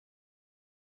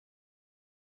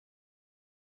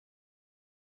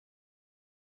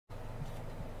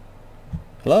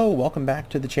Hello, welcome back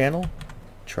to the channel.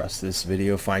 Trust this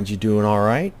video finds you doing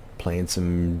alright, playing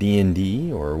some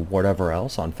D&D or whatever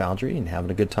else on Foundry and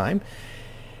having a good time.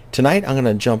 Tonight I'm going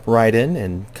to jump right in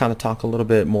and kind of talk a little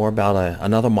bit more about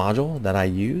another module that I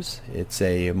use. It's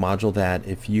a module that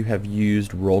if you have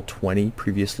used Roll20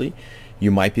 previously, you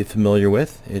might be familiar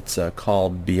with. It's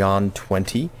called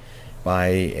Beyond20 by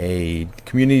a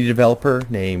community developer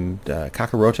named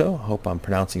Kakaroto. I hope I'm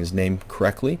pronouncing his name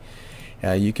correctly.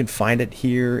 You can find it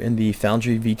here in the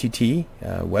Foundry VTT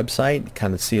website,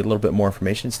 kind of see a little bit more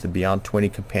information. It's the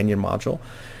Beyond20 companion module.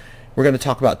 We're going to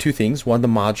talk about two things, one the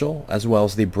module as well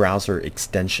as the browser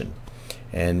extension.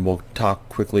 And we'll talk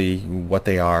quickly what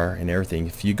they are and everything.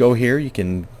 If you go here, you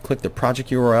can click the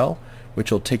project URL,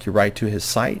 which will take you right to his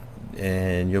site.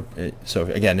 And so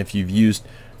again, if you've used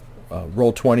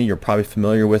Roll20, you're probably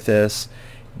familiar with this.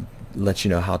 Lets you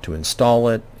know how to install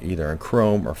it either in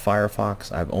Chrome or Firefox.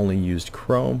 I've only used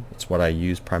Chrome. It's what I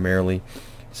use primarily,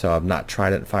 so I've not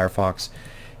tried it in Firefox.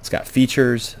 It's got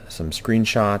features, some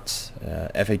screenshots,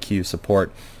 FAQ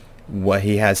support. What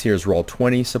he has here is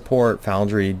Roll20 support,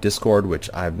 Foundry, Discord, which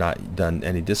I've not done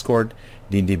any Discord,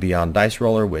 D&D Beyond Dice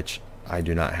Roller, which I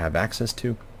do not have access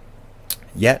to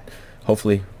yet,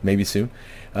 hopefully maybe soon.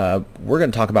 We're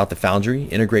going to talk about the Foundry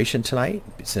integration tonight,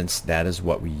 since that is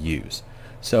what we use.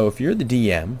 So if you're the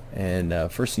DM,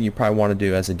 and first thing you probably want to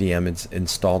do as a DM is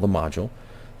install the module.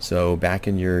 So back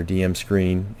in your DM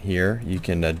screen here, you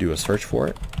can do a search for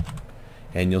it,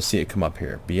 and you'll see it come up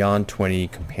here,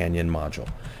 Beyond20 companion module.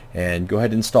 And go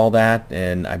ahead and install that,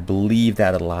 and I believe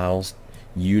that allows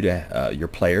you to, your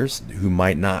players who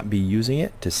might not be using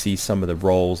it, to see some of the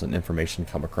roles and information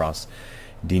come across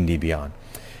D&D Beyond.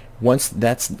 Once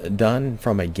that's done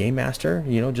from a game master,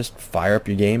 just fire up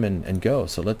your game and go.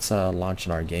 So let's launch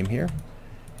in our game here,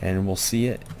 and we'll see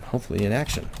it hopefully in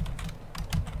action.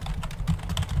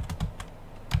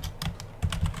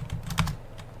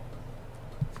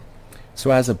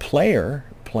 So as a player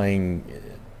playing,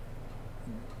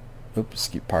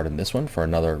 pardon this one, for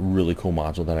another really cool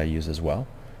module that I use as well.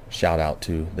 Shout out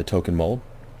to the token mold.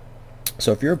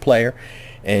 So if you're a player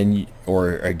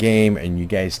or a game and you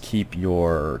guys keep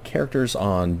your characters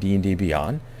on D&D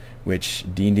Beyond, which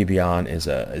D&D Beyond is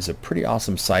a pretty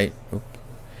awesome site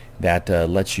that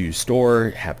lets you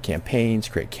store, have campaigns,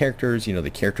 create characters. The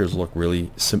characters look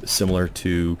really similar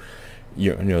to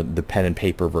the pen and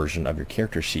paper version of your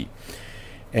character sheet.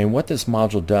 And what this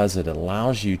module does, it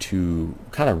allows you to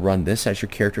kind of run this as your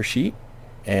character sheet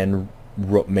and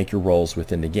make your roles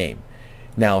within the game.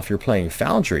 Now if you're playing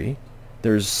Foundry,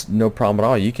 there's no problem at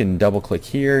all. You can double click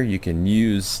here. You can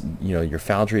use your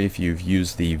Foundry if you've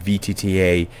used the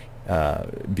VTTA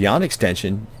Beyond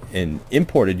extension and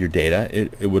imported your data.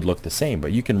 It would look the same,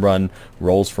 but you can run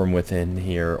roles from within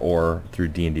here or through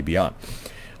D&D Beyond.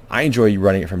 I enjoy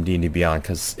running it from D&D Beyond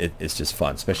because it's just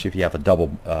fun, especially if you have a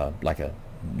double like a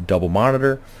double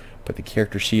monitor. Put the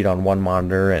character sheet on one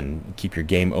monitor and keep your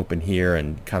game open here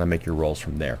and kind of make your roles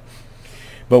from there.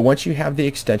 But once you have the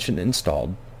extension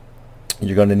installed,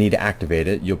 you're going to need to activate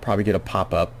it. You'll probably get a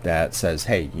pop-up that says,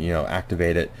 hey,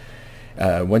 activate it.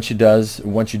 Once you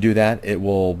do that, it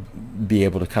will be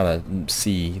able to kind of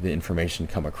see the information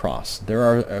come across. There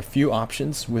are a few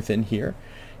options within here.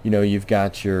 You've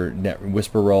got your net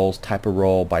whisper rolls, type of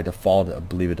roll. By default, I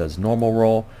believe it does normal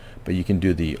roll, but you can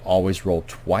do the always roll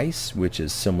twice, which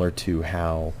is similar to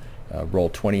how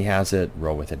Roll20 has it,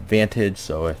 roll with advantage.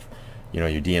 So if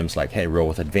your DM's like, hey, roll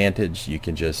with advantage, you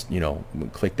can just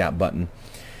click that button.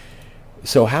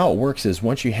 So how it works is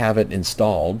once you have it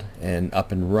installed and up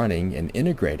and running and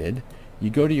integrated, you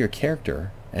go to your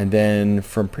character, and then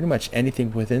from pretty much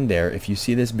anything within there, if you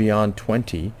see this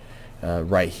Beyond20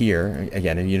 right here,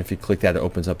 again, and even if you click that, it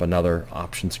opens up another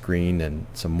option screen and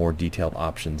some more detailed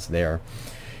options there.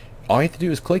 All you have to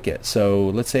do is click it. So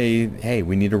let's say, hey,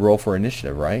 we need a roll for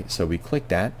initiative, right? So we click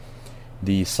that.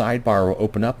 The sidebar will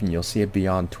open up and you'll see a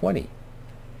Beyond20.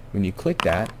 When you click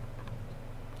that,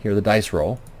 here the dice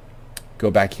roll,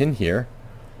 go back in here,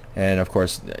 and of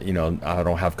course I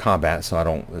don't have combat,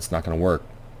 so it's not going to work.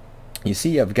 You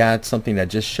see I've got something that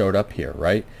just showed up here,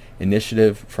 right?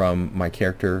 Initiative from my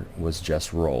character was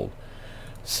just rolled.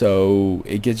 So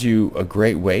it gives you a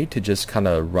great way to just kind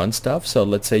of run stuff. So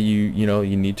let's say you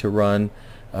need to run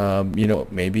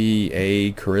maybe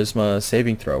a charisma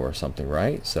saving throw or something,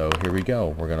 right? So here we go.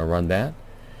 We're going to run that,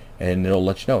 and it'll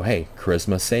let you know, hey,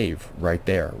 charisma save right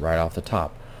there, right off the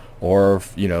top. Or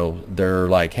if, they're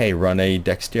like, hey, run a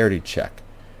dexterity check.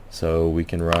 So we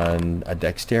can run a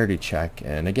dexterity check,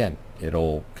 and again,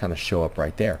 it'll kind of show up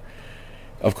right there.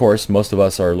 Of course, most of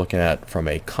us are looking at from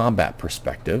a combat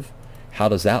perspective. How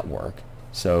does that work?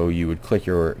 So you would click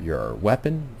your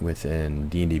weapon within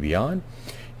D&D Beyond.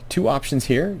 Two options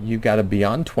here. You've got a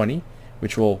Beyond20,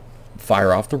 which will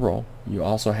fire off the roll. You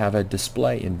also have a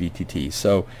display in VTT.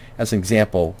 So as an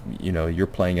example, you know, you're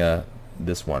playing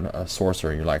this one, a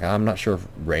sorcerer, and you're like, I'm not sure if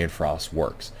Ray and Frost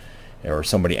works, or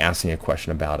somebody asking a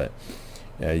question about it.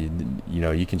 You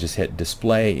know, you can just hit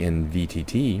display in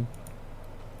VTT,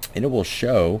 and it will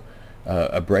show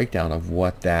a breakdown of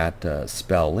what that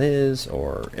spell is,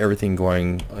 or everything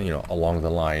going, you know, along the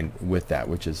line with that,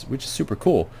 which is super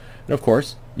cool. And of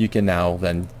course, you can now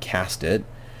then cast it,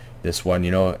 this one, you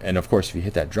know, and of course, if you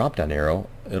hit that drop down arrow,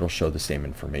 it'll show the same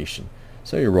information.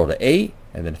 So you roll to 8,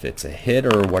 and then if it's a hit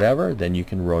or whatever, then you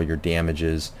can roll your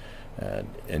damages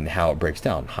and how it breaks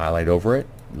down. Highlight over it,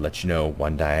 let you know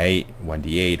 1d8,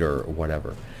 1d8, or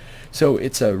whatever. So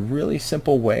it's a really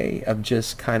simple way of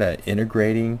just kind of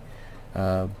integrating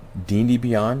D&D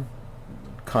Beyond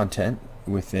content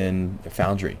within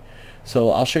Foundry. So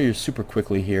I'll show you super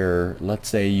quickly here. Let's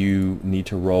say you need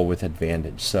to roll with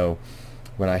advantage. So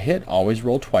when I hit always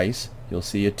roll twice, you'll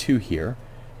see a 2 here.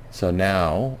 So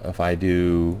now if I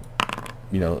do,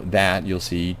 you know, that, you'll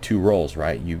see 2 rolls,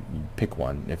 right? You pick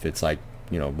one. If it's like,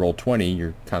 you know, roll 20,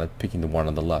 you're kind of picking the one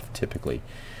on the left typically.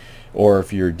 Or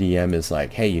if your DM is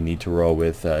like, hey, you need to roll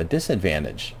with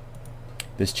disadvantage,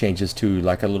 this changes to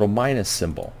like a little minus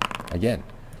symbol. Again,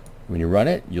 when you run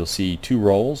it, you'll see 2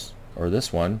 rolls, or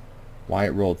this one. Why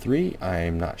it rolled 3,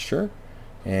 I'm not sure.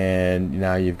 And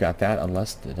now you've got that,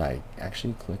 unless, did I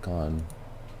actually click on,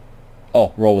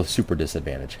 oh, roll with super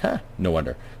disadvantage. Huh, no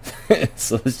wonder.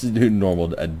 So let's just do normal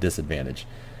disadvantage.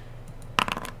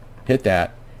 Hit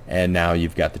that, and now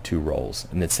you've got the 2 rolls,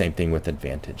 and the same thing with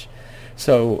advantage.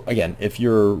 So again, if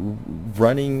you're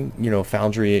running, you know,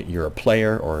 Foundry, you're a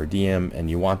player or a DM, and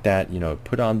you want that, you know,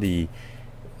 put on the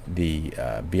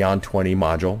Beyond20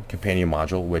 module, companion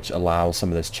module, which allows some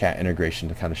of this chat integration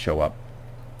to kind of show up.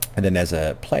 And then as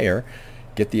a player,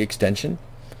 get the extension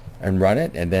and run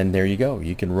it, and then there you go.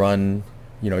 You can run,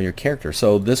 you know, your character.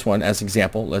 So this one, as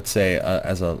example, let's say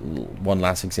as a one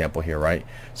last example here, right?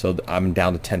 So I'm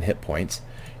down to 10 hit points,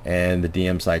 and the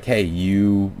DM's like, hey,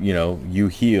 you know, you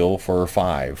heal for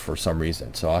 5 for some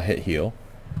reason. So I'll hit heal,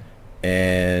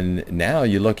 and now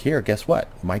you look here. Guess what?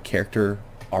 My character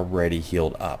already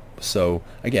healed up. So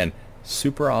again,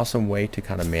 super awesome way to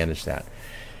kind of manage that.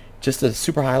 Just a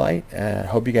super highlight.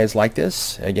 Hope you guys like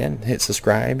this. Again, hit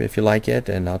subscribe if you like it,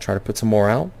 and I'll try to put some more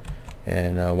out.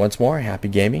 And once more, happy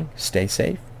gaming. Stay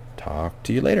safe. Talk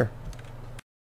to you later.